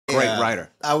Great writer.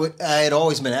 I had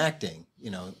always been acting,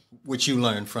 which you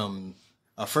learned from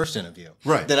our first interview.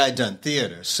 Right. That I'd done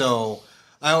theater. So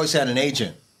I always had an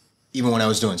agent, even when I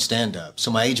was doing stand-up.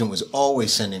 So my agent was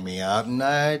always sending me out, and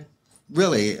I'd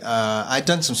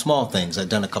done some small things. I'd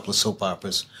done a couple of soap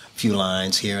operas, a few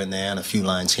lines here and there, and a few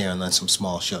lines here, and then some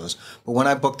small shows. But when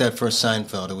I booked that first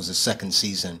Seinfeld, it was the second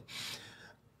season,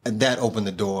 and that opened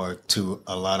the door to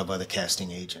a lot of other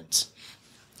casting agents.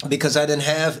 Because I didn't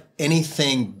have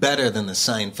anything better than the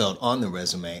Seinfeld on the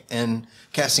resume. And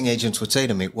casting agents would say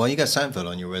to me, well, you got Seinfeld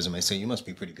on your resume, so you must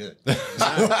be pretty good.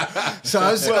 So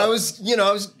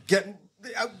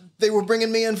they were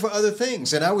bringing me in for other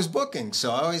things, and I was booking.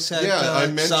 So I always had I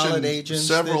solid mentioned agents.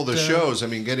 several of the shows. I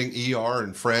mean, getting ER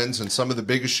and Friends and some of the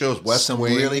biggest shows, West Wing.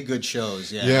 Some really good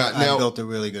shows, yeah. Yeah, I built a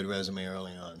really good resume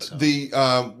early on. So.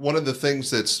 One of the things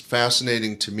that's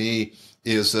fascinating to me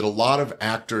is that a lot of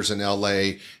actors in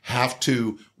LA have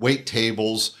to wait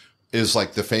tables, is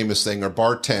like the famous thing, or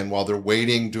bartend while they're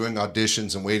waiting, doing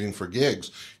auditions and waiting for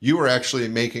gigs. You were actually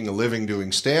making a living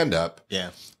doing stand-up. Yeah.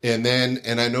 And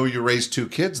I know you raised 2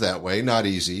 kids that way, not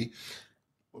easy.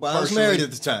 Well, I was married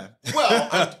at the time. Well,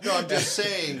 I'm just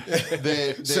saying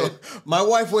that. So my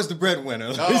wife was the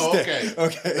breadwinner. Oh, okay.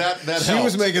 Okay. That she helps.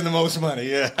 was making the most money,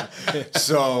 yeah.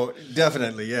 So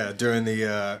definitely, yeah, during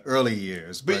the early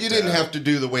years. But you didn't have to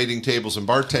do the waiting tables and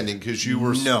bartending because you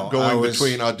were going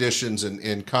between auditions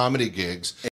and comedy gigs.